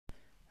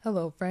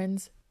Hello,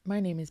 friends. My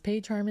name is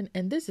Paige Harmon,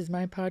 and this is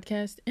my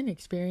podcast,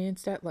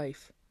 Inexperienced at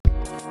Life.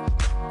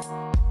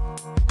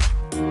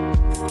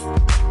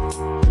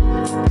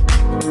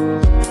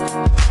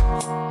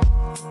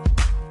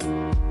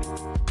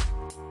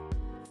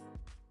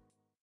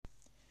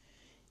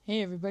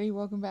 Hey, everybody.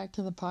 Welcome back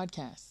to the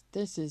podcast.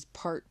 This is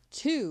part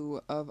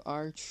 2 of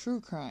our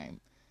true crime.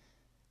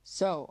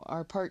 So,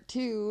 our part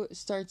 2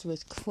 starts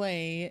with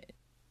Clay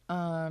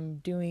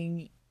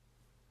doing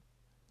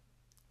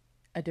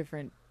a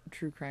different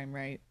true crime,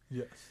 right?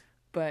 Yes.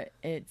 But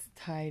it's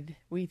tied,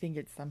 we think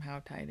it's somehow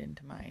tied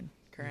into mine,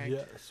 correct?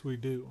 Yes, we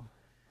do.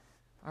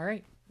 All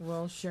right.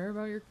 Well, share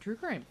about your true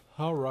crime.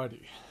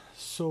 Alrighty.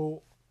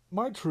 So,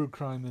 my true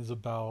crime is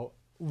about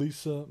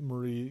Lisa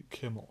Marie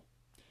Kimmel,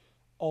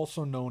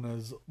 also known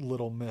as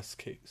Little Miss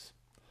case.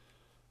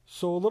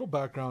 So, a little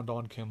background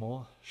on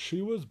Kimmel.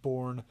 She was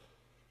born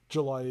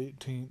July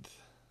 18th,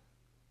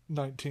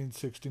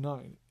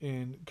 1969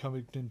 in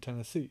Covington,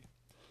 Tennessee.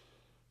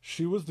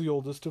 She was the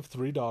oldest of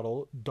three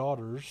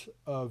daughters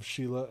of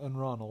Sheila and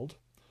Ronald,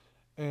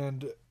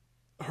 and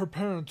her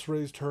parents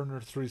raised her and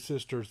her three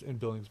sisters in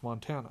Billings,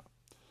 Montana.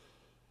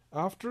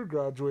 After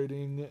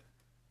graduating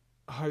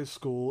high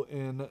school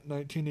in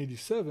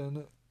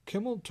 1987,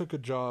 Kimmel took a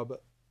job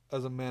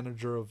as a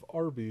manager of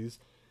Arby's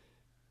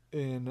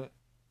in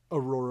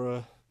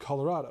Aurora,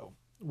 Colorado,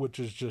 which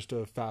is just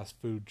a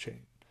fast food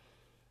chain.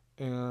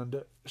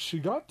 And she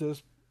got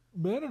this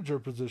manager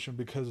position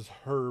because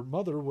her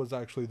mother was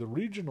actually the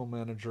regional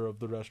manager of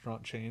the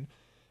restaurant chain,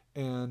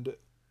 and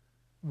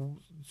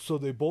so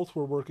they both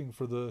were working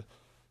for the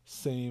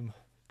same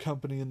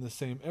company in the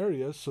same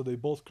area, so they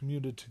both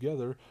commuted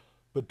together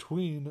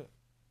between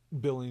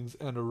Billings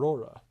and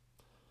Aurora.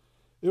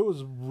 It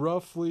was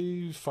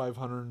roughly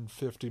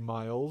 550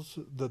 miles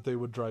that they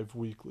would drive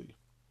weekly.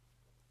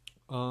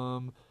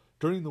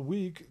 During the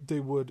week,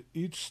 they would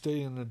each stay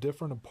in a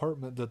different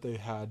apartment that they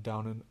had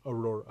down in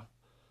Aurora.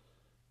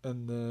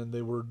 And then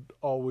they were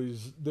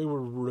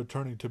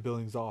returning to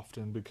Billings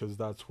often because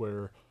that's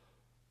where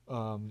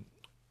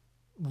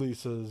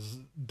Lisa's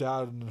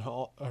dad and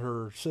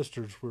her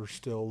sisters were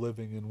still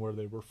living and where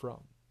they were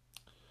from.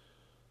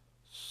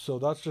 So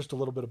that's just a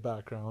little bit of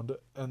background.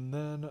 And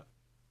then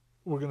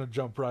we're going to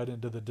jump right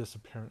into the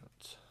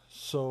disappearance.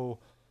 So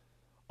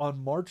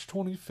on March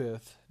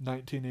 25th,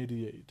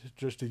 1988,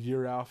 just a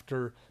year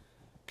after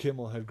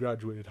Kimmel had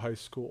graduated high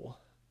school,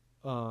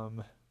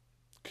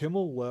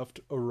 Kimmel left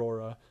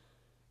Aurora,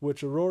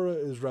 which Aurora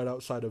is right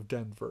outside of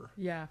Denver.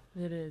 Yeah,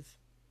 it is.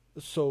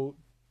 So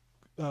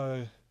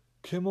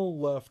Kimmel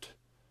left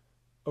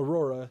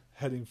Aurora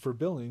heading for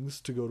Billings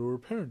to go to her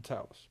parents'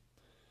 house.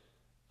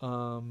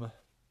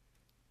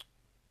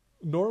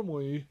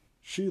 Normally,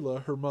 Sheila,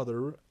 her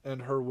mother,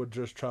 and her would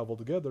just travel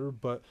together,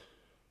 but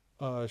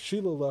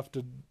Sheila left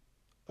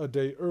a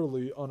day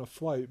early on a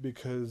flight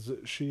because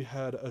she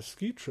had a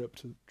ski trip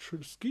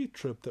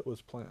that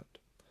was planned.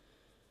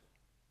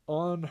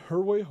 On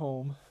her way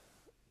home,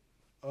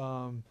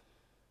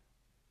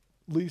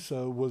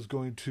 Lisa was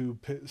going to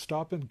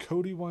stop in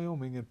Cody,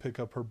 Wyoming, and pick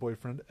up her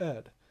boyfriend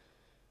Ed.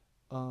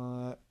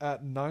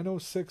 At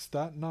 9:06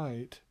 that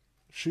night,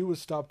 she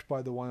was stopped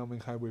by the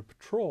Wyoming Highway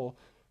Patrol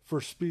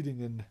for speeding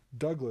in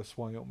Douglas,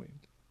 Wyoming.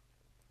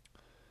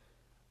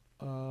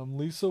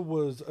 Lisa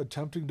was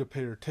attempting to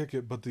pay her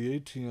ticket, but the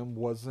ATM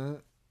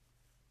wasn't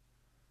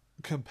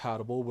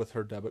compatible with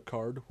her debit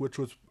card, which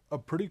was a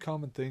pretty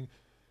common thing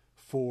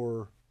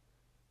for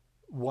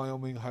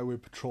Wyoming Highway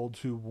Patrol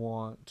to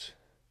want,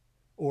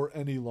 or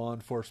any law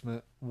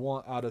enforcement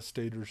want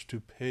out-of-staters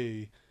to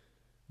pay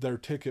their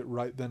ticket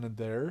right then and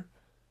there,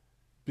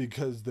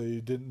 because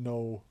they didn't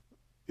know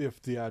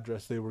if the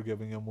address they were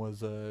giving them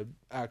was a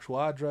actual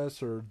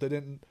address, or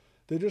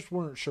they just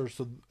weren't sure.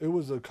 So it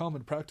was a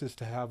common practice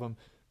to have them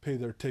pay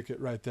their ticket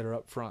right there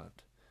up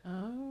front.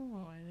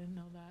 Oh, I didn't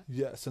know that.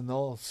 Yes, and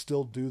they'll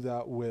still do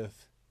that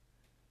with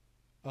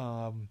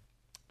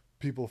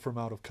people from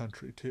out of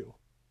country too,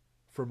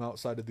 from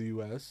outside of the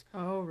U.S.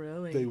 Oh,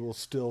 really? They will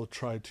still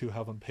try to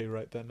have them pay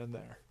right then and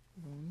there.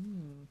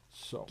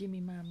 So give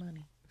me my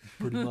money.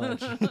 Pretty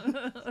much.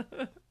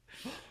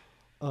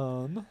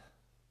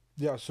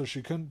 Yeah, so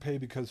she couldn't pay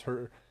because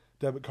her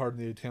debit card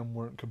and the ATM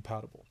weren't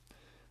compatible.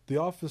 The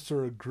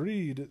officer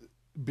agreed,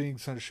 being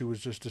since she was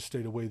just a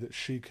state away, that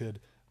she could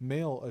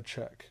mail a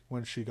check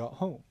when she got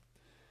home.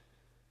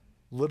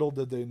 Little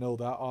did they know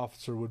that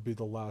officer would be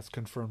the last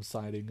confirmed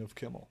sighting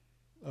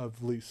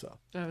of Lisa.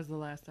 That was the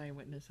last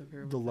eyewitness of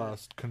her. The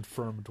last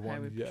confirmed one,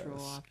 Highway yes. Patrol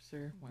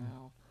officer.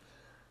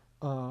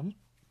 Wow.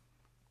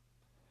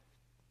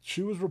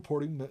 She was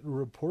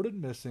reported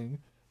missing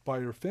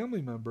by her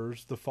family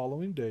members the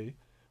following day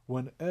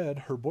when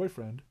Ed, her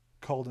boyfriend,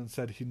 called and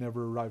said he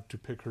never arrived to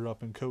pick her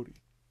up in Cody.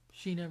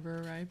 She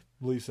never arrived?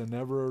 Lisa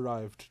never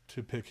arrived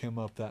to pick him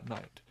up that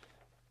night.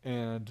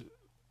 And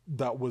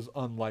that was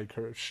unlike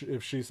her.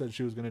 If she said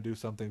she was going to do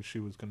something, she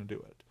was going to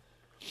do it.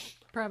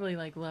 Probably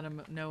let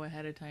him know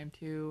ahead of time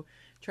too.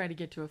 Try to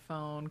get to a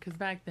phone. Because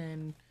back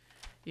then,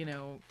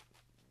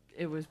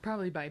 it was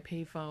probably by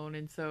payphone,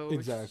 and so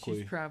Exactly.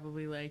 she's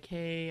probably like,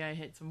 hey, I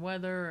hit some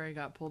weather, or I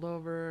got pulled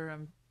over,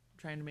 I'm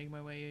trying to make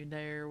my way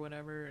there, or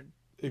whatever, and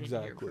didn't hear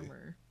Exactly. from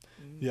her.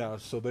 Yeah,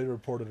 so they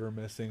reported her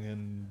missing,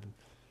 and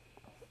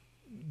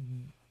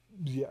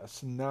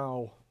yes,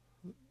 now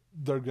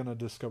they're gonna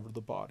discover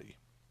the body.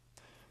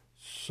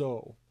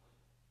 So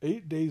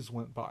 8 days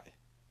went by,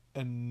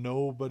 and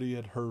nobody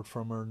had heard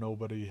from her.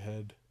 Nobody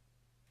had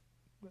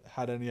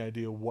any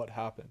idea what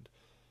happened,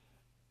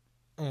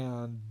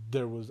 and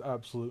there was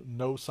absolute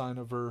no sign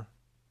of her.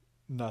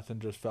 Nothing,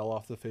 just fell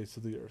off the face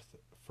of the earth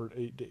for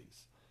 8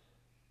 days.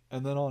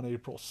 And then on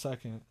April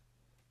 2nd,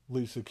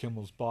 Lisa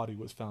Kimmel's body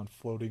was found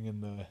floating in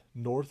the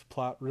North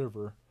Platte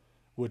River,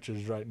 which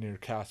is right near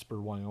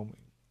Casper,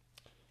 Wyoming.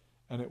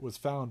 And it was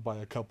found by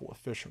a couple of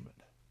fishermen.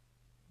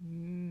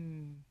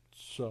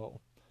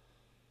 So,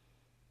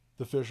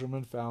 the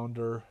fishermen found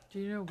her. Do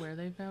you know where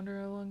they found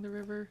her along the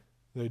river?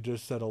 They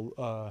just said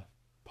a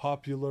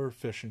popular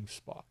fishing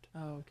spot.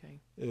 Oh,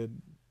 okay.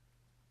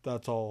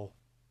 That's all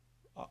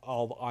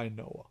I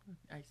know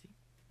of. I see.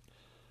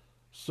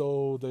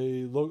 So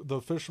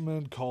the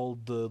fishermen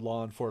called the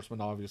law enforcement,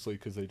 obviously,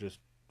 because they just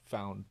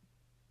found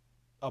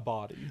a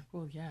body.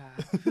 Well, yeah.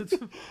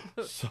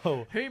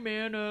 So, hey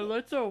man,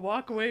 let's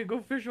walk away and go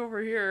fish over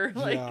here.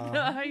 Like, Yeah.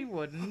 no, I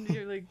wouldn't.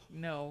 You're like,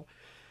 no.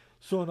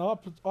 so an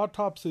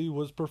autopsy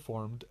was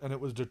performed, and it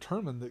was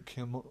determined that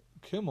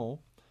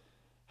Kimmel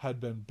had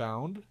been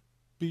bound,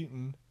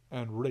 beaten,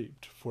 and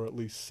raped for at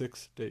least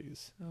 6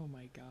 days. Oh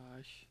my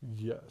gosh.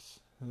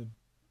 Yes, it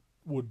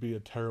would be a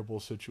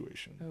terrible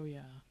situation. Oh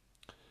yeah.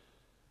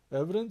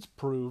 Evidence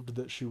proved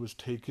that she was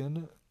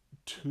taken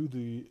to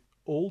the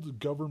old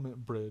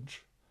government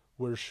bridge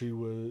where she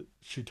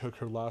took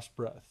her last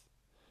breath.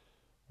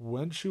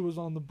 When she was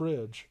on the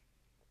bridge,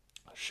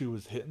 she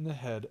was hit in the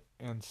head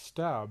and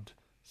stabbed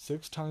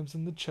 6 times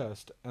in the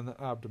chest and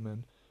the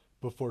abdomen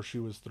before she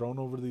was thrown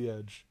over the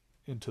edge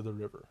into the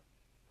river.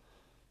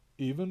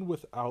 Even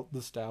without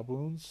the stab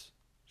wounds,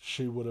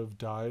 she would have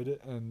died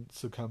and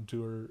succumbed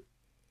to her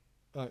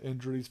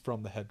injuries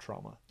from the head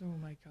trauma. Oh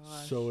my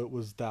gosh. So it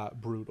was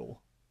that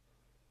brutal.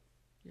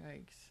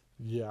 Yikes.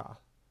 Yeah.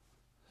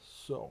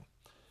 So,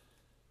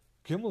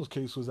 Kimmel's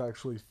case was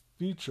actually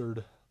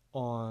featured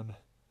on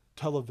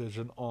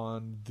television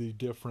on the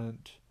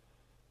different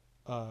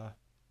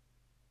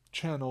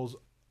channels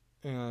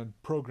and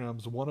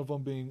programs, one of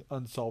them being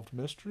Unsolved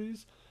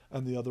Mysteries,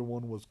 and the other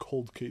one was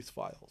Cold Case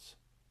Files.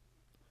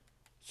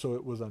 So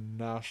it was a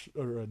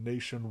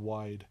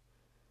nationwide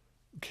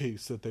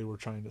case that they were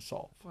trying to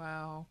solve.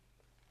 Wow.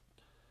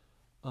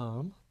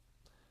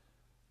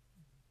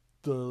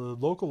 The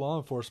local law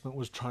enforcement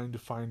was trying to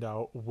find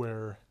out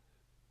where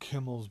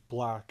Kimmel's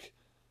black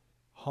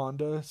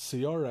Honda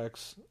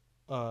CRX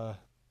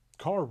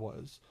car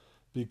was,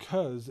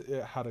 because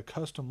it had a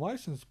custom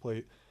license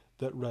plate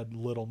that read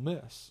Little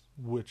Miss,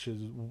 which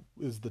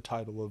is the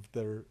title of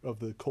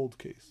the cold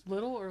case.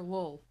 Little or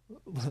lull?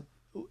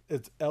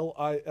 It's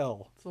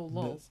LIL. So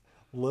lull. Miss.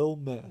 Lil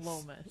Miss.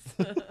 Lull miss.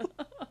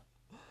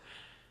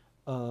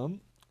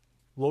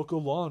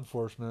 Local law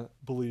enforcement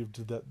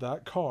believed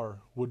that car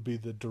would be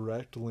the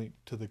direct link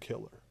to the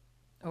killer.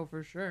 Oh,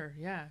 for sure.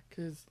 Yeah,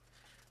 because,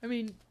 I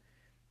mean,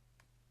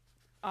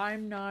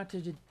 I'm not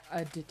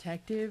a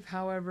detective.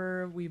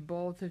 However, we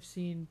both have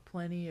seen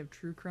plenty of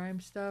true crime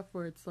stuff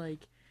where it's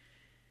like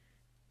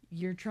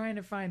you're trying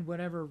to find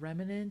whatever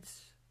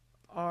remnants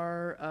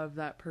are of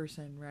that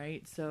person,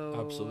 right?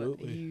 So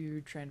Absolutely.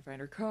 you're trying to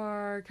find her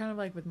car. Kind of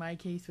like with my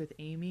case with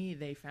Amy,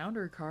 they found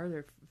her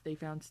car. They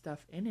found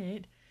stuff in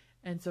it.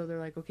 And so they're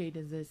like, okay,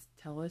 does this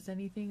tell us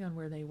anything on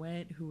where they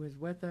went, who was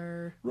with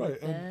her?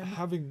 Right, with and them?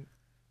 having,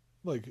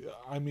 like,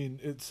 I mean,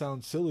 it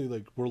sounds silly,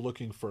 like, we're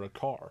looking for a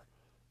car.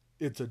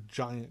 It's a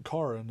giant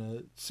car, and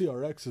a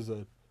CRX is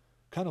a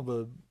kind of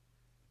an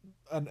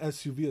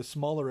SUV, a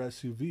smaller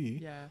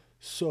SUV. Yeah.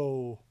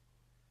 So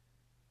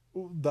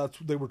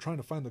they were trying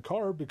to find the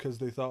car because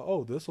they thought,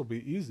 oh, this will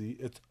be easy.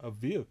 It's a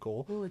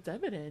vehicle. Well, it's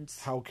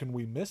evidence. How can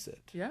we miss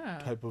it? Yeah.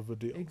 Type of a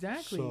deal.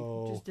 Exactly.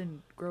 So, Just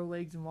didn't grow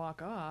legs and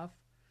walk off.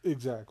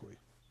 Exactly.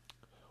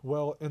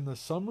 Well, in the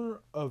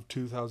summer of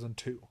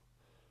 2002,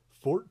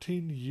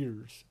 14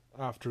 years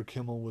after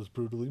Kimmel was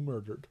brutally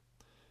murdered,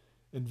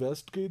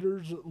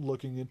 investigators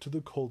looking into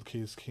the cold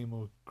case came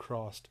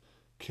across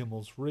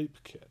Kimmel's rape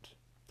kit.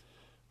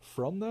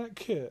 From that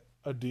kit,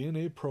 a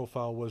DNA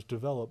profile was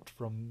developed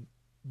from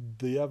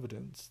the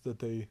evidence that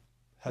they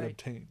had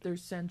obtained. Their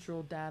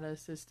central data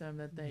system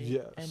that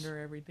they enter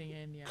everything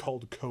in. Yeah.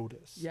 Called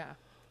CODIS. Yeah.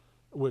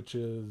 Which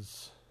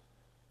is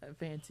a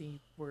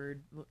fancy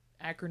word,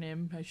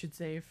 acronym, I should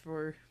say,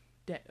 for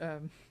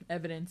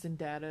evidence and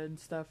data and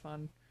stuff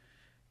on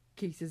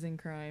cases and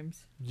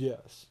crimes.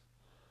 Yes.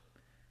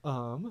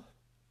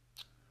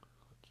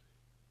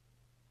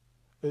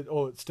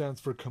 It stands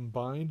for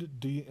Combined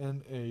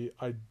DNA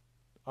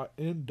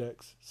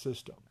Index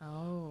System.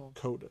 Oh.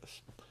 CODIS.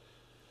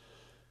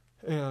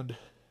 And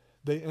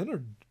they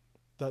entered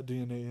that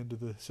DNA into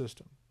the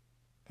system,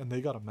 and they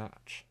got a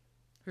match.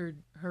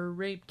 Her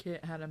rape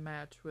kit had a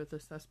match with a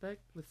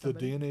suspect, with The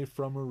somebody? DNA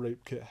from her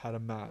rape kit had a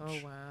match. Oh,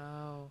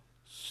 wow.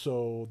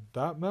 So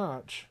that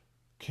match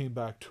came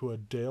back to a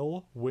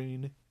Dale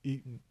Wayne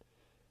Eaton.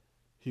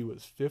 He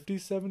was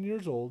 57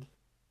 years old,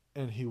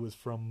 and he was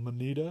from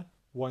Moneta,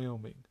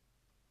 Wyoming.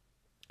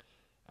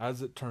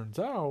 As it turns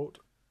out,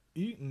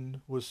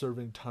 Eaton was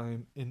serving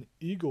time in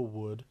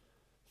Eaglewood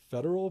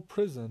Federal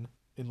Prison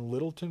in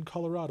Littleton,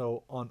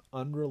 Colorado on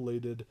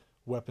unrelated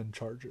weapon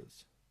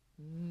charges.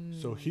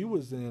 So he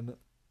was in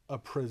a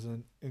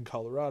prison in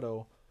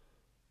Colorado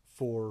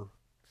for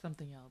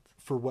something else.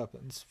 For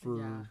weapons. For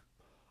Yeah.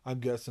 I'm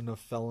guessing a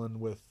felon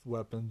with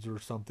weapons or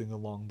something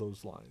along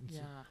those lines.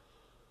 Yeah.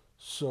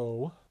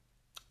 So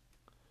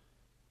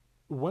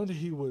when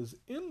he was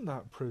in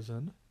that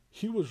prison,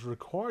 he was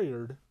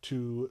required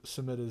to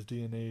submit his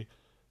DNA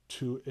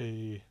into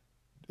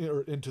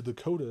the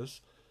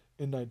CODIS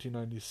in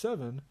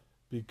 1997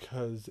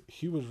 because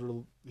he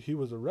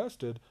was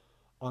arrested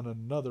on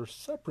another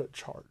separate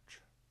charge.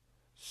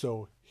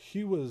 So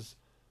he was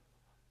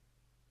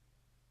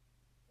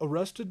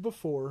arrested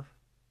before,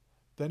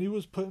 then he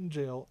was put in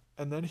jail,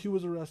 and then he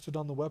was arrested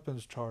on the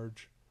weapons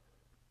charge,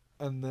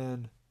 and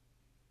then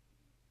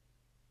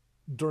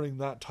during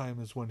that time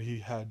is when he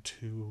had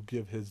to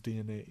give his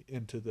DNA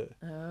into the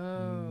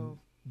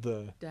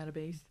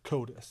database.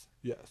 CODIS.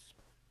 Yes.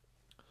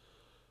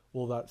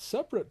 Well, that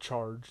separate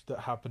charge that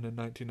happened in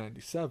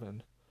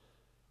 1997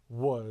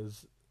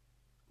 was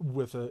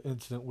with an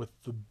incident with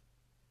the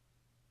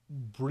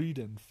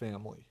Breeden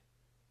family.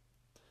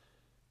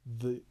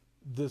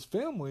 This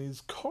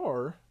family's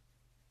car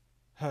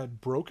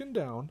had broken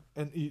down,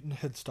 and Eaton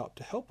had stopped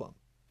to help them.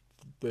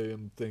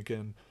 Them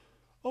thinking,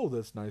 oh,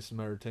 this nice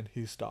Samaritan,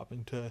 he's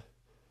stopping to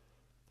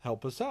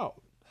help us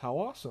out. How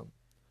awesome.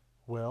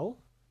 Well,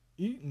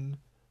 Eaton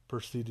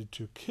proceeded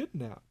to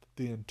kidnap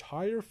the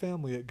entire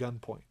family at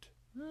gunpoint.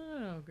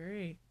 Oh,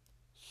 great.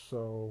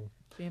 So...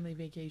 family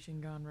vacation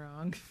gone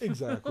wrong.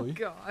 Exactly. Oh,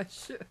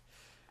 gosh.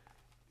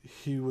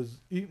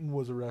 Eaton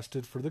was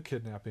arrested for the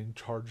kidnapping,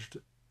 charged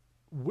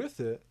with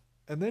it,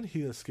 and then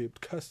he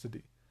escaped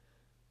custody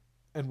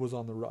and was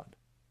on the run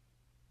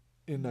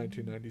in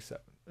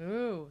 1997.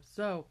 Ooh,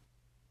 so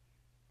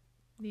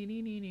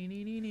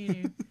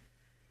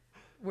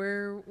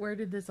where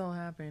did this all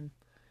happen?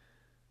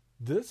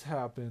 This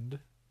happened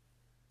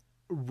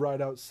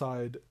right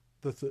outside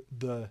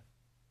the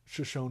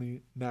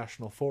Shoshone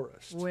National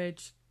Forest.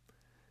 Which,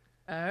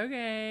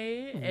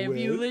 okay, if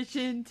you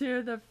listen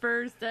to the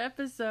first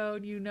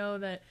episode, you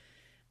know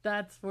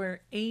that's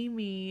where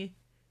Amy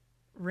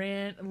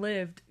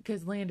lived,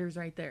 because Lander's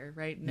right there,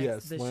 right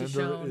next to the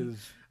Lander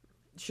is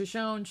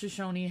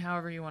Shoshone,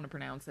 however you want to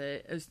pronounce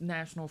it, is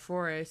National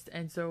Forest.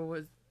 And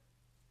so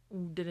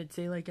did it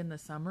say like in the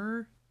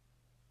summer?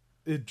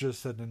 It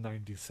just said in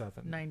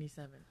 97.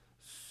 97.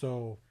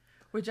 So,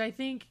 which I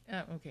think,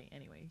 okay,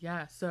 anyway,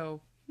 yeah,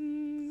 so.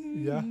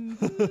 Yeah.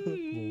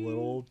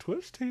 Little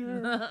twist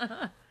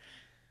here.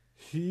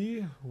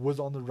 He was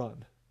on the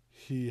run.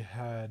 He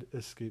had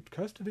escaped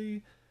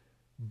custody,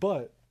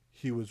 but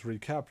he was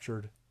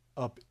recaptured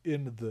up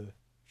in the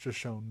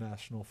Shoshone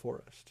National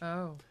Forest.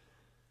 Oh.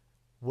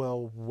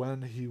 Well,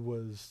 when he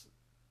was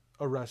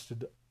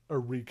arrested or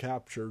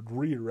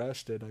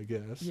rearrested, I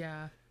guess.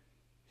 Yeah.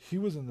 He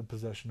was in the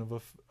possession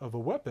of a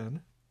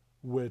weapon,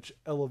 which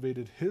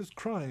elevated his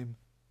crime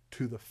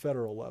to the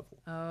federal level.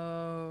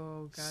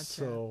 Oh, gotcha.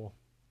 So,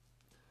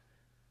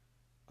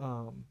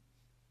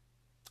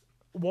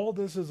 while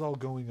this is all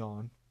going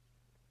on,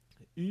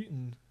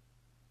 Eaton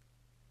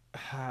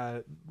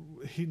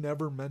he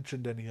never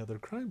mentioned any other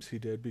crimes he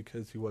did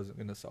because he wasn't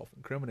going to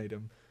self-incriminate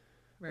him.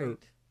 Right.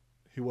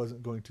 He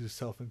wasn't going to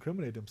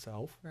self-incriminate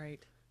himself.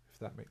 Right. If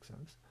that makes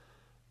sense.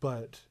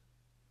 But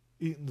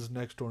Eaton's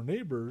next-door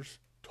neighbors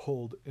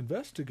told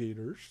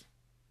investigators,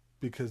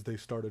 because they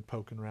started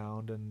poking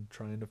around and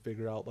trying to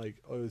figure out, like,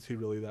 oh, is he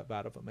really that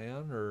bad of a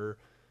man? Or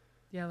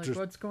yeah, like,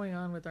 what's going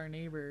on with our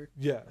neighbor?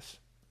 Yes.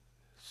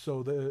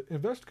 So the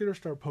investigators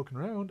start poking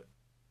around,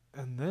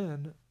 and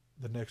then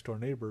the next-door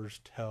neighbors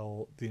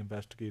tell the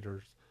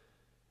investigators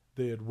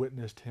they had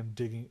witnessed him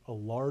digging a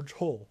large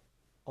hole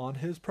on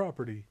his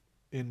property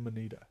in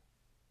Moneta.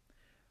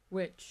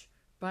 Which,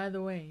 by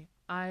the way,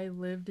 I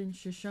lived in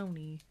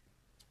Shoshone,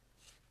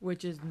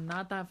 which is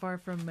not that far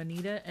from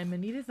Moneta, and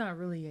Moneta's not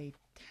really a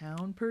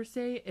town per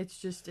se, it's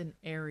just an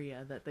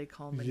area that they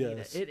call Moneta.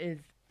 Yes. It is,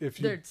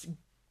 there's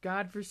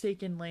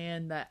godforsaken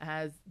land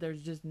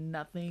there's just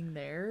nothing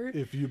there.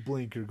 If you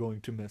blink, you're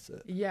going to miss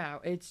it. Yeah,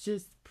 it's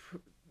just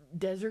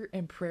desert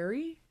and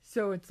prairie,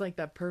 so it's like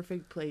the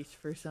perfect place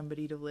for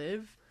somebody to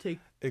live to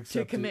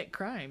commit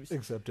crimes.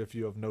 Except if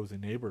you have nosy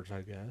neighbors,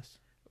 I guess.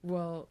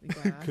 Well,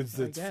 yeah, because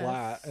it's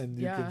flat and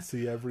you can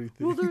see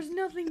everything. Well, there's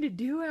nothing to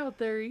do out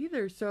there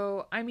either.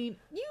 So, I mean,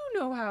 you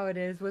know how it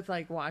is with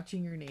like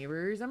watching your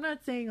neighbors. I'm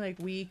not saying like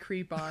we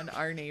creep on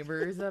our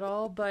neighbors at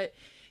all, but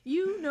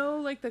you know,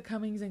 like the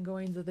comings and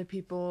goings of the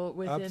people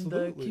within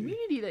the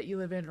community that you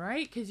live in,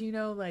 right? Because you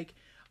know, like,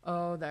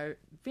 oh, their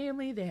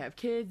family, they have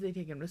kids, they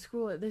take them to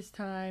school at this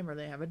time, or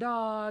they have a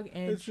dog,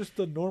 and It's just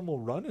the normal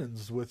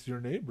run-ins with your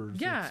neighbors.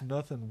 Yeah. It's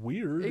nothing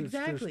weird.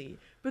 exactly. It's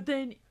just, But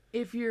then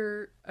if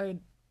you're a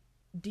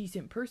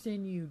decent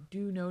person, you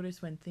do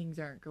notice when things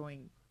aren't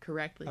going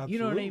correctly. You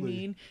know what I Absolutely.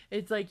 mean?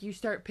 It's like you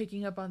start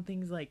picking up on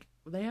things like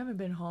they haven't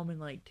been home in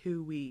like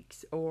 2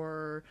 weeks,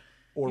 or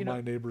or you know-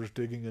 my neighbor's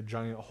digging a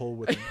giant hole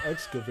with an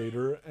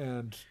excavator,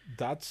 and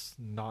that's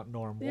not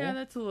normal. yeah,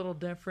 that's a little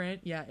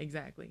different. Yeah,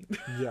 exactly.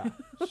 Yeah.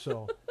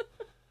 So,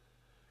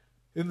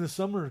 in the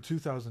summer of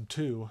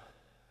 2002,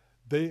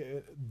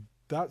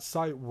 that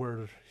site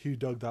where he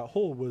dug that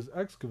hole was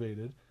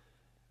excavated,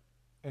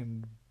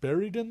 and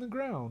buried in the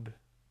ground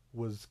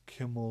was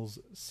Kimmel's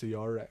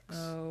CRX.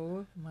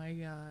 Oh my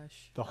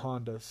gosh. The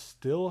Honda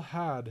still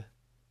had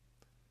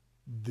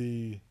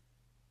the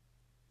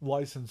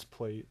license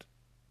plate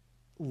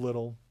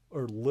Lil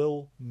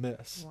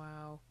Miss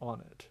Wow.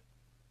 on it.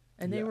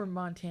 And they Yeah. were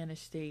Montana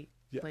State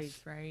Yes.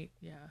 plates, right?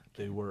 Yeah.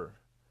 They were.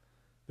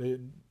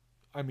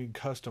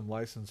 Custom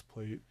license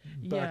plate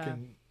back Yeah.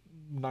 in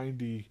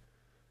 90,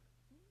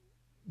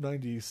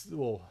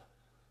 well,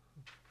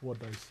 what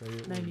did I say?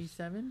 It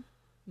 97?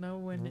 No,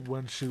 was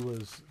when she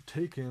was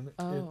taken.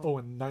 Oh.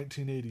 In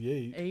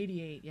 1988.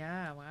 88.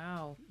 Yeah,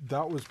 wow.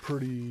 That was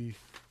pretty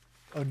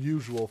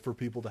unusual for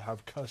people to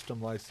have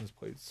custom license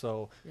plates.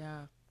 So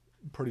Yeah.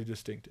 pretty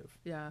distinctive.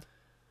 Yeah.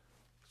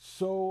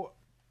 So,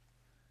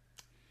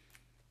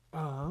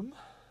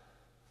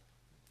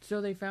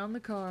 So they found the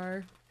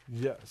car.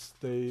 yes,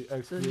 they The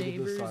excavated the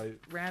neighbors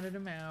site. ratted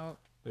him out.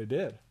 They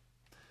did.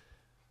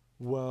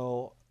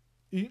 Well,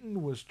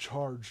 Eaton was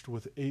charged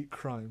with 8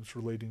 crimes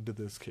relating to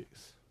this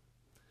case.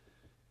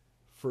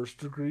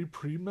 First-degree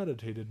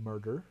premeditated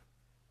murder,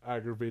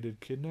 aggravated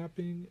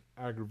kidnapping,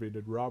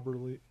 aggravated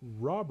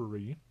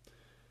robbery,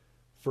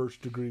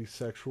 first-degree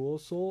sexual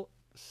assault,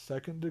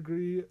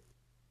 second-degree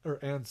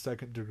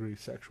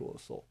sexual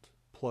assault,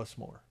 plus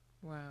more.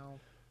 Wow.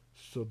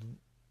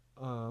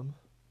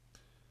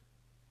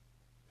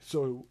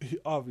 So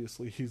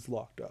he's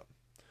locked up.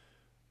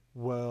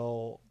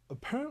 Well,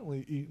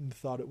 apparently Eaton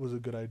thought it was a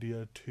good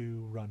idea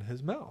to run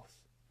his mouth,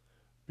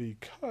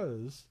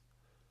 because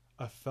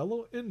a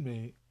fellow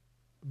inmate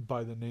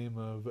by the name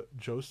of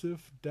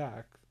Joseph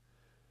Dack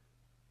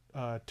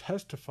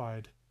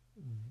testified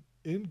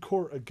in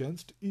court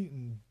against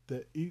Eaton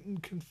that Eaton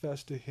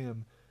confessed to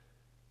him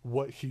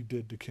what he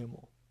did to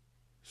Kimmel.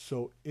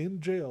 So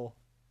in jail,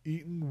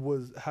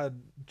 Eaton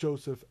had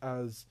Joseph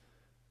as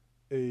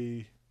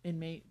a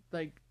Inmate,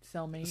 like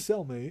cellmate.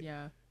 cellmate,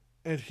 Yeah.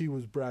 and he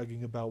was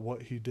bragging about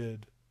what he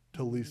did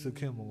to Lisa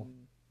Kimmel,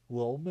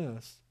 Lil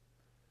Miss,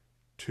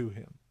 to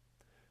him.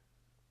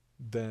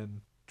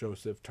 Then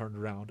Joseph turned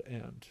around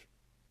and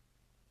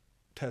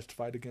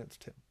testified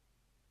against him.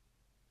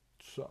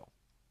 So,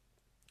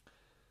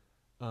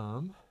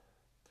 from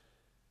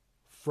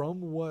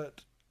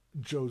what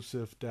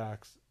Joseph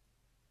Dax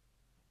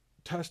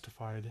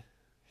testified,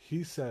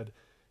 he said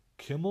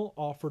Kimmel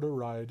offered a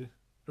ride,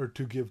 or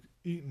to give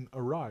Eaton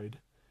a ride,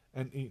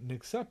 and Eaton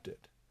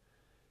accepted.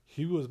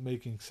 He was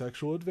making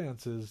sexual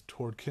advances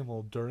toward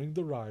Kimmel during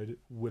the ride,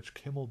 which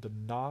Kimmel did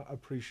not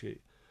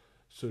appreciate.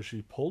 So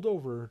she pulled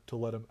over to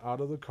let him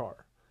out of the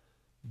car.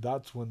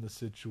 That's when the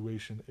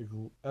situation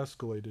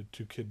escalated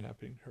to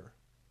kidnapping her.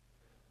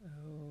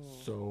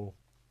 Oh. So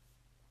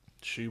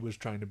she was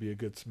trying to be a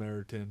good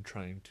Samaritan,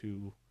 trying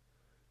to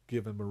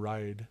give him a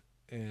ride,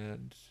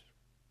 and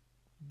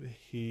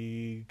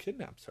he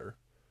kidnaps her.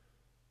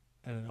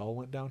 And it all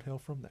went downhill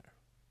from there.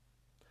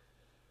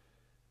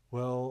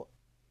 Well,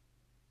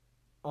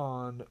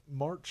 on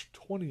March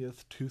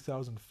 20th,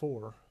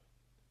 2004,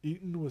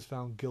 Eaton was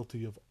found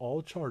guilty of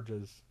all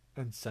charges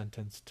and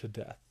sentenced to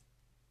death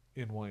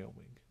in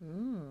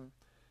Wyoming.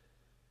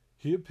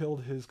 He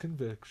appealed his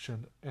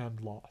conviction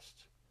and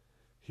lost.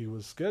 He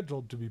was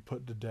scheduled to be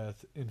put to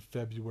death in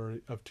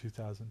February of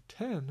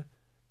 2010,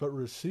 but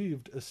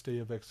received a stay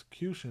of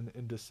execution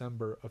in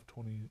December of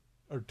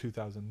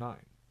 2009.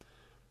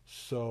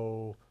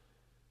 So,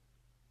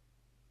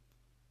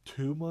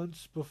 2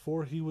 months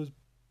before he was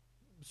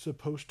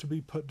supposed to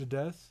be put to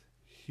death,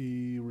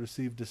 he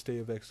received a stay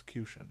of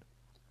execution.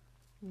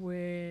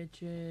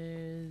 Which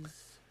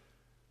is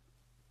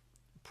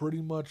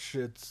Pretty much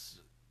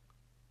it's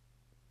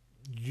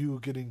you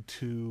getting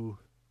to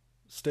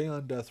stay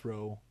on death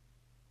row,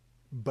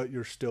 but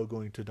you're still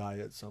going to die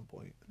at some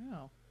point.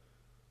 oh.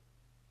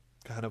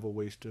 Kind of a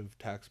waste of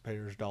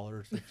taxpayers'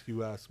 dollars if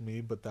you ask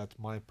me, but that's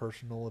my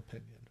personal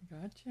opinion.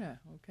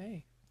 Gotcha.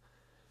 Okay.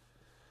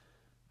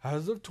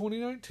 As of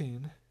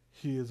 2019,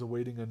 he is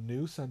awaiting a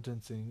new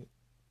sentencing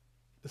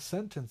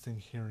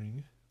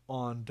hearing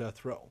on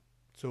death row.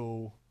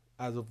 So,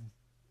 as of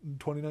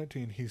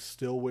 2019, he's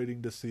still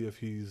waiting to see if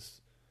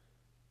he's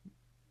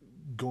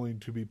going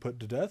to be put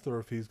to death or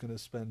if he's going to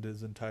spend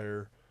his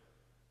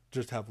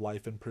just have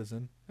life in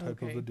prison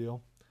type of Okay. a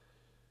deal.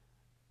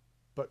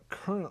 But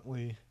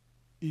currently,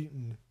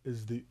 Eaton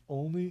is the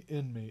only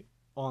inmate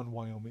on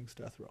Wyoming's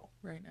death row.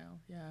 Right now.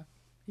 Yeah.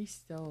 He's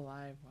still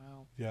alive.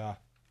 Wow. Yeah.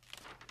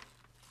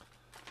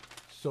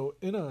 So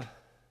in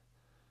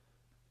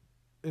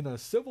a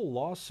civil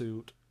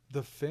lawsuit,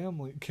 the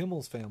family,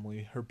 Kimmel's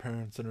family, her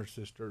parents and her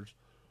sisters,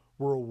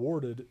 were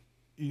awarded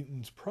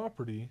Eaton's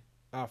property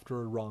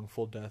after a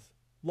wrongful death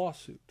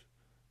lawsuit.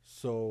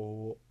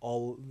 So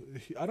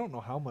I don't know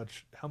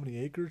how many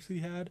acres he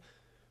had,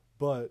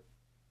 but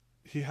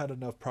he had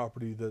enough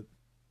property that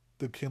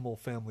the Kimmel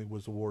family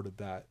was awarded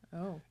that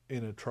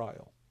in a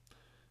trial,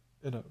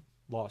 in a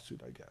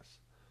lawsuit, I guess.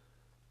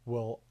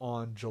 Well,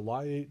 on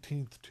July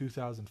 18th,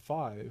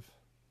 2005,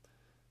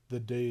 the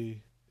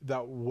day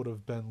that would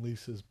have been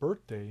Lisa's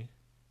birthday,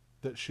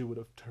 that she would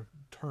have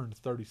turned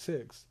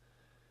 36,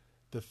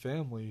 the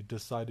family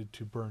decided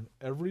to burn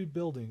every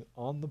building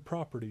on the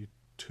property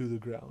to the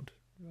ground.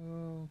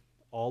 Oh.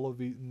 All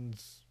of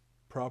Eaton's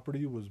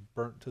property was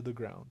burnt to the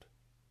ground.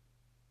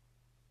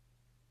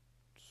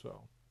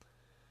 So,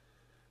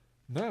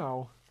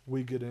 now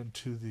we get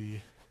into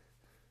the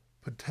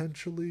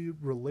potentially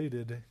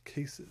related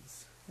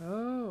cases.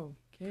 Oh,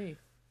 okay.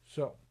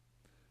 So,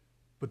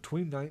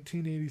 between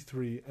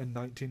 1983 and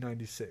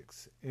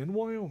 1996, in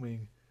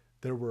Wyoming,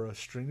 there were a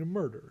string of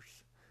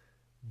murders.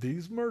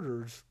 These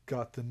murders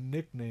got the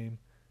name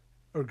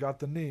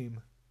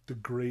the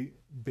Great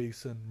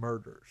Basin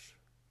Murders.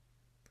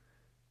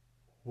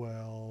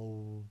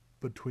 Well,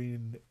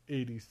 between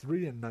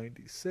 83 and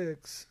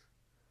 96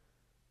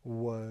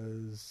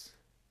 was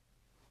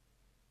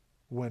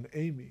when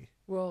Amy.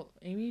 Well,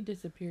 Amy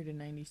disappeared in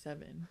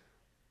 97.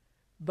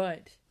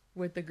 But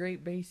with the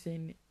Great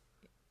Basin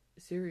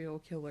serial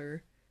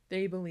killer,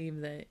 they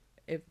believe that,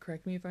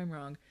 correct me if I'm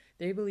wrong,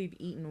 they believe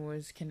Eaton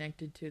was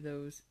connected to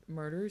those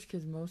murders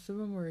because most of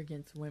them were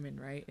against women,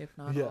 right? If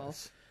not all.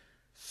 Yes.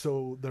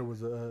 So there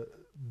was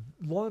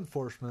law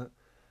enforcement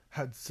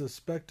had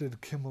suspected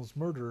Kimmel's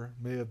murder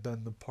may have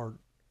been the part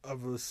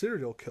of a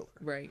serial killer.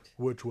 Right.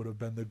 Which would have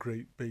been the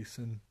Great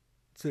Basin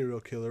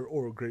serial killer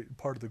or a great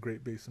part of the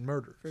Great Basin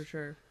murders. For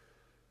sure.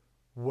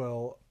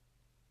 Well,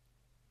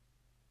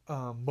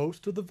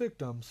 most of the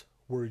victims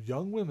were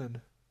young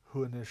women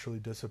who initially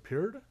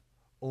disappeared,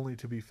 only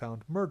to be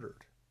found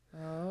murdered.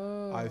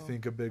 Oh. I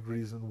think a big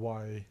reason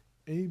why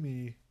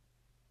Amy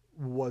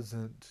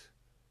wasn't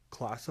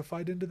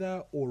classified into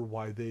that, or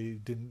why they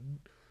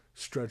didn't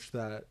stretch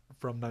that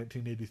from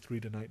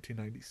 1983 to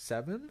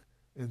 1997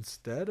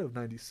 instead of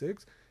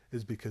 96,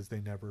 is because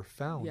they never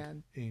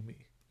found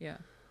Amy. Yeah.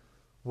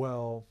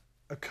 Well,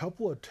 a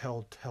couple of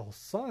telltale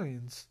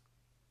signs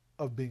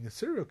of being a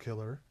serial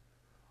killer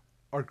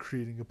are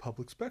creating a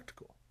public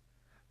spectacle.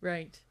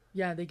 Right.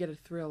 Yeah, they get a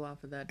thrill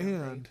off of that.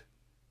 And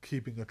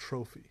keeping a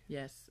trophy.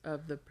 Yes,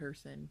 of the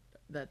person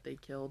that they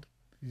killed.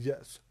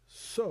 Yes.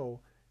 So,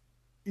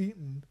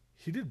 Eaton,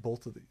 he did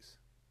both of these.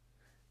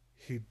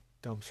 He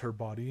dumps her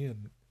body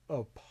in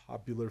a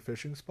popular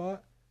fishing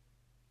spot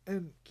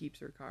and keeps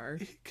her car.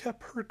 He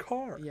kept her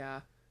car. Yeah.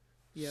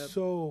 Yep.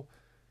 So,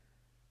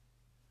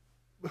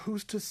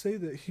 who's to say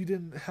that he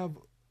didn't have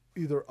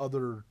either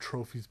other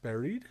trophies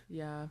buried?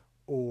 Yeah.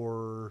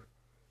 Or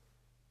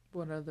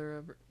what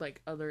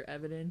other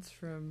evidence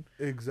from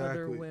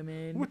other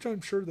women? Which I'm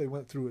sure they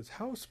went through his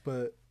house,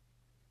 but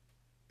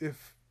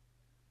if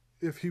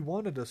he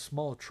wanted a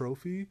small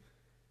trophy,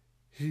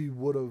 he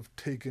would have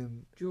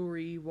taken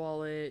jewelry,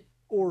 wallet,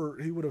 or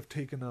he would have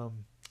taken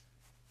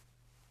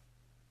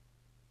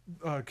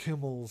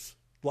Kimmel's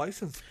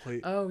license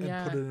plate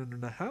and put it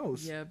in a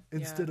house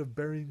instead of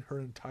burying her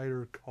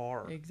entire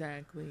car.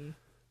 Exactly.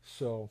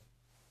 So,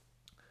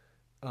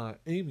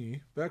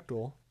 Amy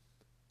Bechtel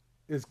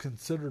is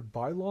considered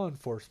by law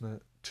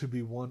enforcement to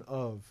be one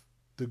of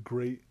the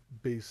Great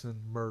Basin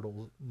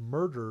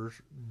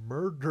murderers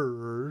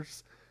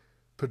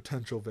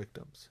potential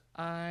victims.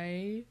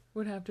 I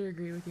would have to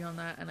agree with you on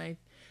that, and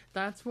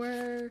that's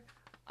where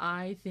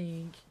I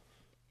think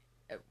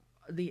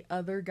the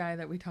other guy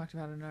that we talked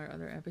about in our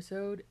other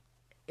episode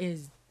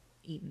is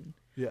Eaton.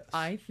 Yes.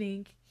 I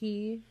think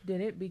he did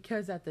it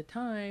because at the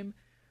time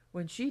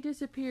when she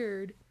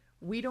disappeared,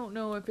 we don't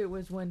know if it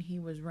was when he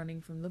was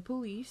running from the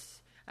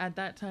police at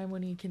that time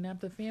when he kidnapped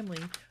the family,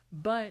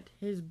 but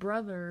his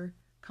brother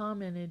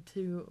commented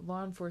to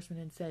law enforcement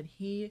and said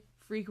he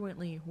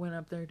frequently went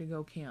up there to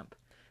go camp.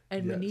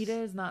 And Manita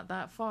is not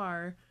that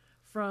far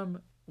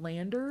from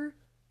Lander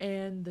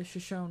and the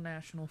Shoshone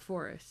National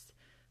Forest.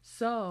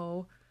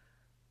 So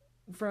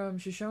from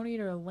Shoshone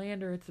to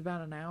Lander, it's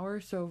about an hour.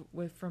 So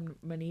from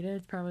Manita,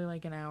 it's probably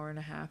like an hour and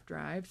a half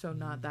drive. So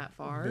not that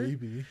far.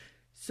 Maybe.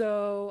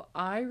 So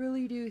I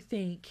really do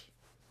think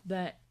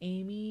that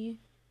Amy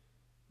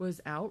was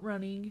out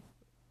running,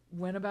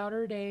 went about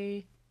her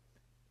day.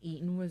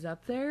 Eaton was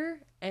up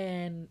there,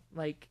 and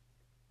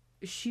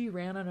she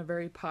ran on a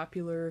very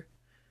popular,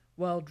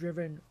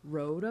 well-driven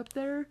road up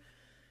there.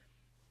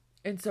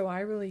 And so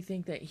I really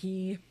think that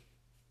he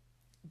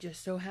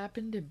just so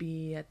happened to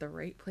be at the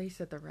right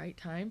place at the right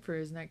time for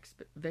his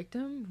next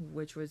victim,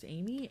 which was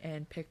Amy,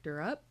 and picked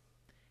her up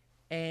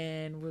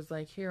and was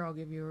like, here, I'll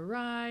give you a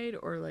ride,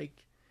 or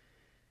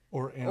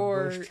Or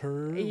ambushed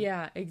her.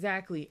 Yeah,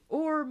 exactly.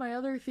 Or my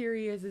other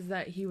theory is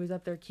that he was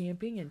up there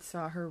camping and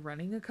saw her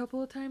running a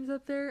couple of times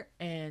up there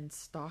and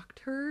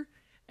stalked her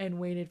and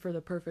waited for the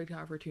perfect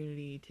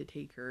opportunity to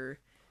take her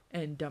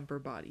and dump her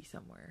body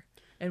somewhere.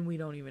 And we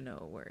don't even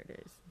know where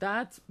it is.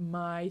 That's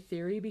my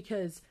theory,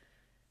 because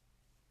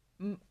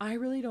I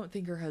really don't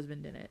think her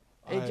husband did it.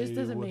 It just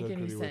doesn't make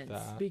any sense,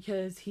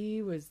 because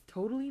he was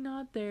totally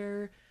not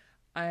there.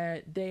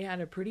 They had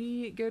a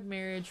pretty good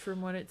marriage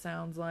from what it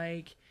sounds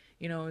like,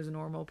 you know, as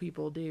normal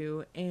people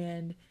do.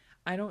 And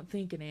I don't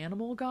think an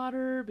animal got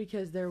her,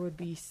 because there would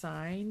be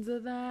signs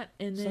of that.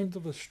 And then, signs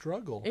of a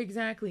struggle.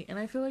 Exactly. And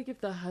I feel like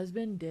if the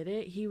husband did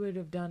it, he would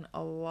have done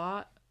a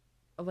lot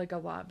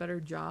better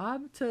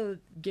job to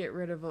get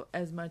rid of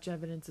as much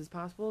evidence as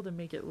possible to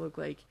make it look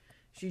like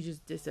she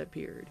just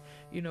disappeared.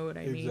 You know what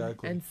I mean?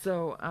 Exactly. And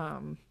so,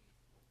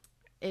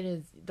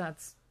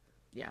 that's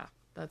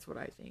what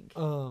I think.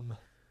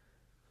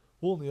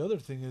 Well, and the other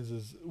thing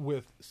is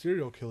with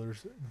serial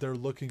killers, they're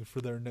looking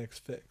for their next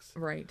fix.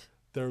 Right.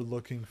 They're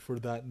looking for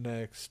that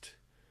next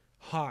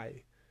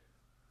high.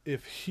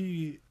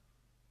 Even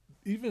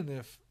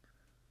if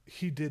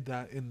he did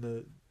that in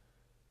the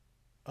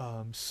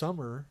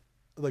summer,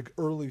 like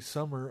early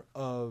summer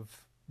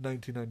of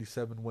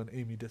 1997 when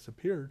Amy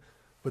disappeared,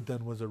 but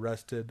then was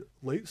arrested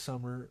late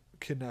summer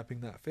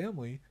kidnapping that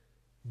family,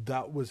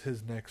 that was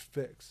his next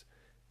fix.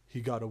 He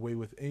got away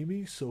with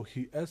Amy, so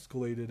he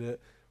escalated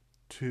it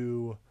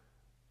to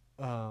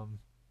trying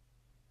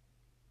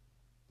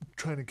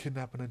to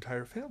kidnap an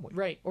entire family.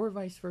 Right, or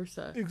vice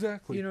versa.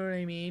 Exactly. You know what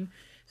I mean?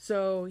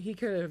 So he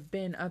could have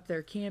been up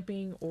there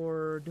camping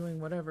or doing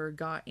whatever,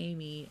 got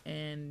Amy,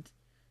 and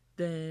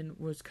then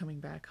was coming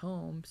back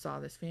home, saw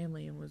this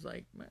family, and was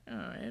like,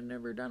 I had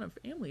never done a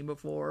family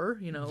before,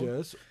 you know?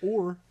 Yes,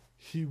 or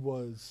he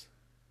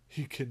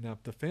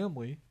kidnapped the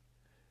family.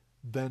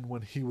 Then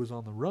when he was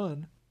on the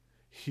run,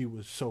 he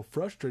was so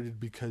frustrated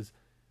because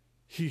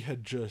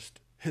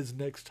his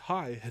next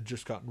high had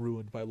just gotten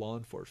ruined by law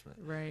enforcement.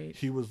 Right.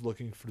 He was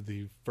looking for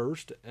the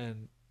first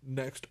and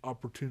next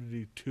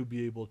opportunity to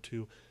be able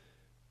to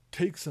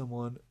take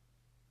someone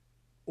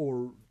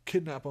or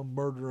kidnap them,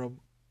 murder them,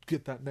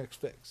 get that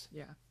next fix.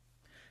 Yeah.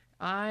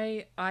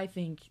 I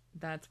think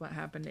that's what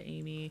happened to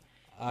Amy.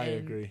 I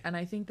agree. And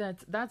I think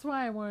that's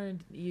why I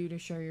wanted you to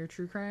share your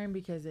true crime,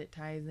 because it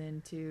ties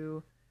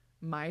into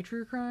my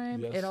true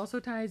crime. Yes. It also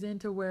ties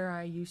into where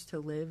I used to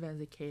live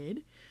as a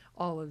kid,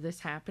 all of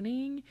this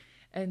happening.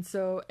 And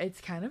so it's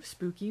kind of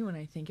spooky when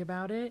I think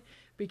about it,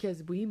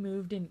 because we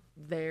moved in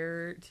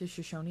there to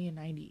Shoshone in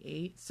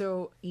 98.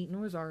 So Eaton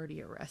was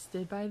already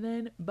arrested by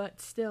then,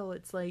 but still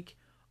it's like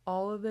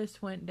all of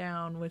this went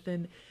down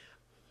within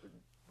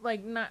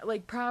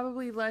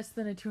probably less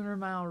than a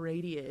 200-mile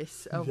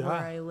radius of where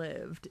I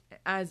lived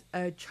as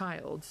a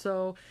child.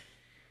 So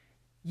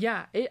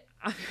yeah,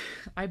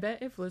 I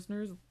bet if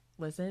listeners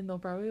listen, they'll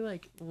probably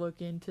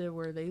look into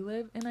where they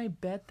live, and I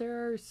bet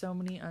there are so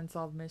many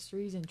unsolved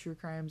mysteries and true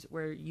crimes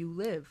where you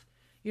live.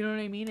 You know what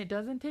I mean? It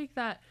doesn't take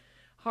that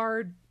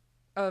hard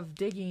of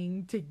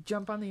digging to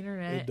jump on the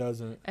internet. It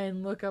doesn't.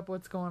 And look up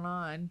what's going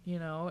on, you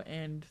know,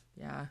 and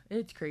yeah,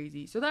 it's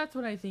crazy. So that's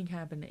what I think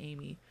happened to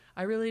Amy.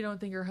 I really don't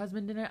think her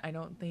husband did it. I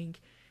don't think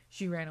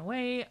she ran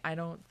away. I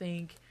don't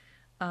think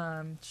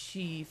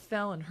she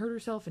fell and hurt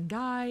herself and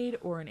died,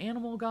 or an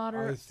animal got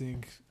her.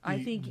 I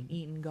think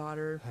Eaton got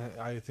her.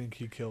 I think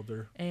he killed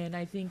her. And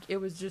I think it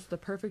was just the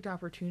perfect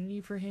opportunity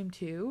for him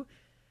to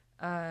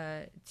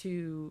hide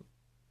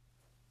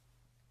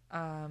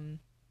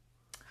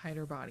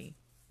her body.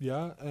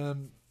 Yeah,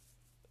 and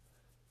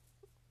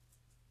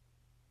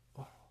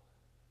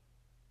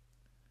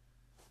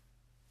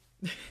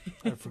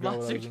I forgot Lost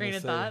what I your was train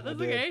of say. thought.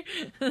 That's okay.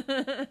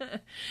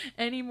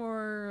 Any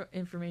more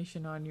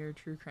information on your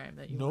true crime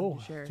that you wanted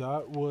to share?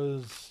 That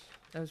was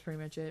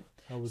pretty much it.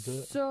 That was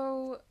it.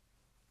 So,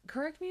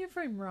 correct me if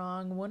I'm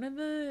wrong. One of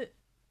the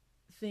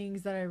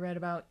things that I read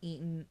about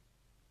Eaton,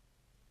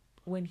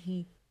 when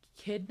he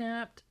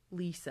kidnapped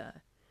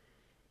Lisa,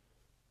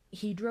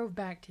 he drove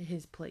back to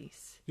his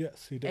place.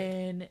 Yes, he did.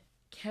 And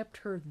kept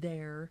her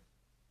there.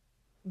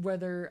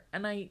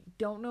 And I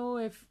don't know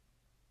if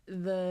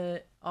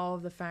all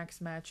of the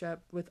facts match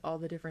up with all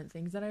the different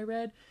things that I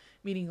read,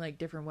 meaning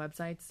different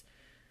websites.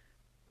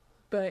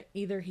 But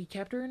either he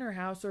kept her in her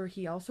house, or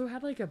he also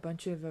had a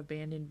bunch of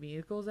abandoned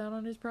vehicles out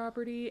on his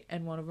property,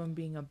 and one of them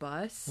being a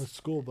bus. A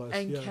school bus,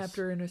 and yes. Kept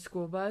her in a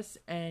school bus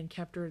and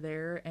kept her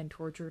there and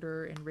tortured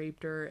her and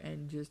raped her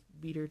and just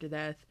beat her to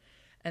death.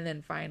 And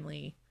then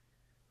finally,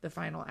 the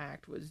final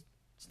act was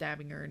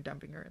stabbing her and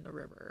dumping her in the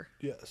river.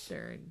 Yes.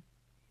 There in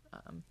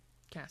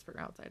Casper,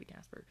 outside of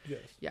Casper.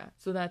 Yes. Yeah,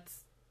 so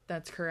that's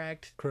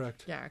correct.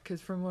 Correct. Yeah, because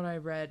from what I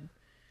read...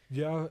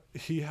 Yeah,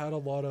 he had a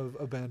lot of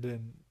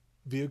abandoned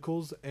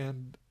vehicles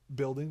and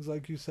buildings,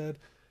 like you said,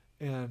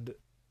 and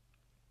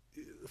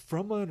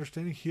from my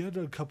understanding, he had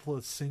a couple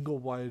of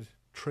single-wide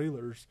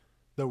trailers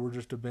that were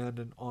just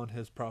abandoned on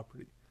his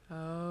property.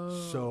 Oh.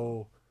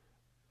 So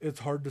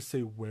it's hard to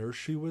say where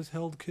she was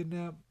held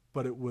kidnapped,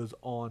 but it was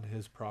on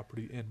his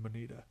property in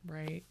Moneta.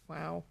 Right.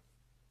 Wow.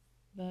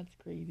 That's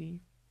crazy.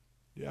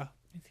 Yeah.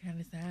 It's kind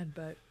of sad,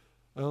 but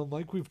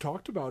Like we've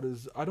talked about,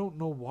 is I don't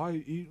know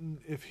why Eaton,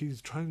 if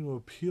he's trying to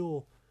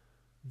appeal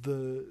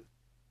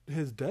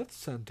his death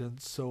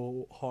sentence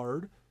so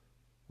hard,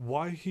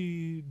 why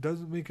he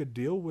doesn't make a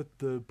deal with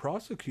the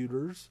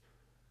prosecutors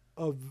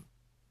of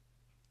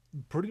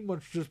pretty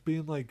much just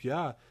being like,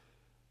 yeah,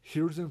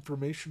 here's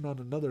information on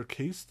another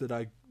case that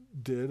I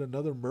did,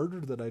 another murder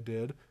that I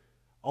did.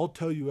 I'll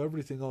tell you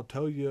everything. I'll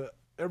tell you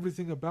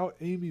everything about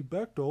Amy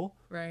Bechtel.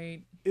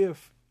 Right.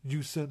 If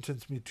you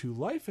sentence me to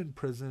life in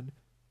prison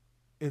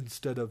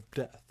instead of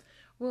death.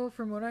 Well,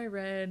 from what I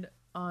read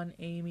on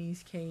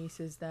Amy's case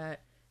is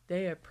that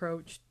they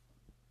approached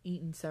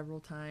Eaton several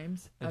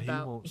times and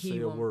about he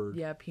won't say a word.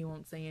 Yep, he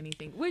won't say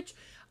anything. Which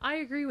I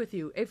agree with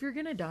you. If you're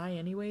gonna die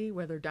anyway,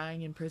 whether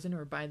dying in prison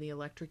or by the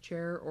electric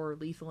chair or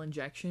lethal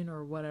injection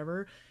or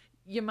whatever,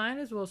 you might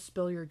as well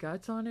spill your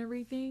guts on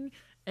everything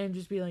and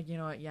just be like, you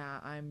know what? Yeah,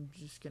 I'm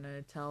just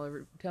gonna tell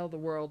the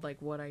world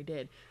like what I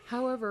did.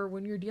 However,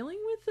 when you're dealing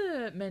with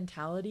the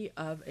mentality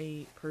of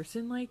a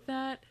person like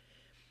that,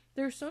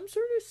 there's some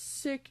sort of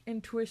sick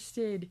and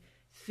twisted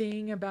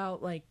thing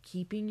about like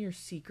keeping your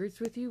secrets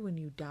with you when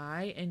you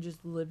die and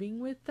just living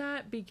with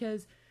that,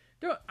 because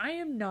I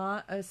am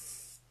not a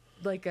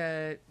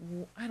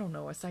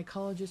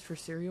psychologist for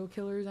serial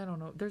killers. I don't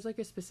know. There's like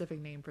a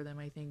specific name for them,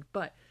 I think,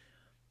 but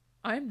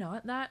I'm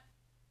not that.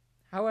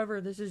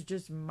 However, this is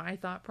just my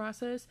thought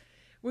process.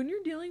 When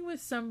you're dealing with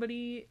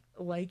somebody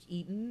like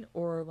Eaton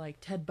or like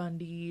Ted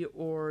Bundy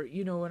or,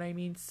 you know what I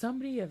mean,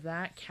 somebody of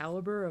that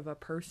caliber of a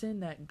person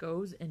that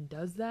goes and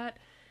does that,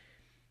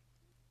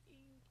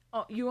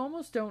 you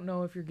almost don't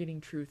know if you're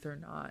getting truth or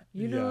not.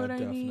 You know what I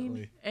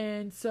mean?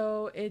 And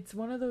so it's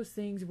one of those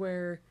things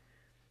where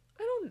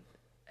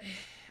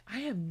I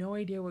have no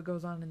idea what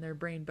goes on in their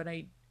brain, but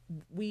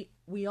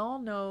we all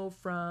know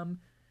from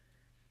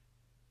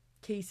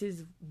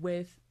cases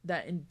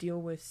that deal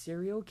with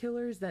serial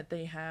killers that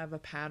they have a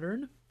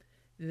pattern.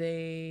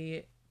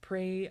 They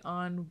prey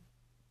on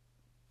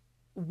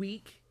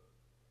weak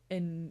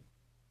and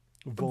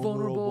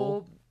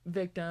vulnerable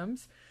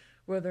victims,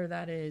 whether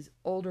that is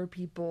older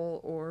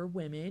people or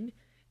women.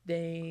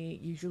 They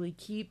usually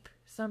keep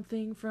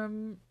something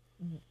from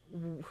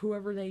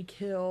whoever they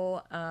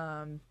kill.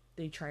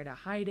 They try to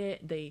hide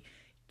it. They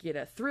get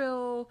a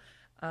thrill,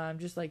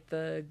 just like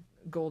the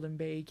Golden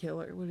Bay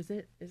Killer. What is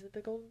it? Is it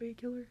the Golden Bay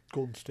Killer?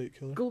 Golden State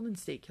Killer. Golden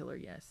State Killer,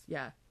 yes.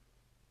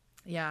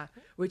 Yeah.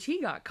 Which he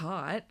got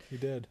caught. He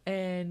did.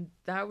 And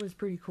that was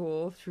pretty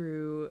cool.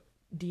 Through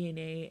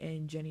DNA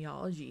and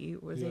genealogy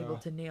was able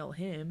to nail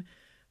him.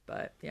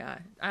 But yeah,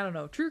 I don't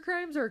know. True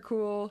crimes are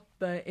cool,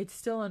 but it's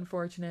still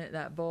unfortunate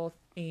that both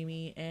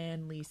Amy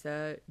and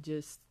Lisa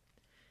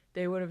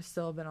they would have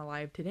still been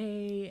alive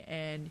today.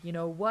 And, you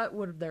know, what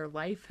would their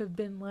life have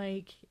been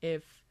like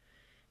if,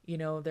 you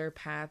know, their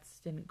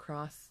paths didn't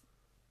cross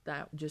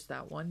that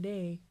one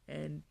day?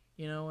 And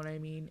you know what I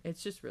mean?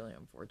 It's just really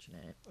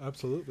unfortunate.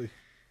 Absolutely.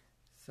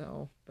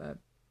 So, but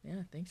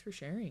yeah, thanks for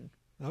sharing.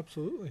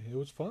 Absolutely. It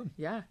was fun.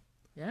 Yeah.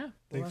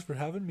 Thanks for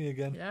having me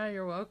again. Yeah,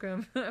 you're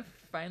welcome.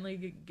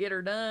 Finally get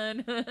her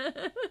done.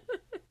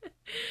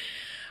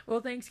 Well,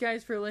 thanks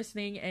guys for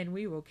listening, and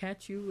we will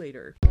catch you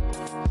later.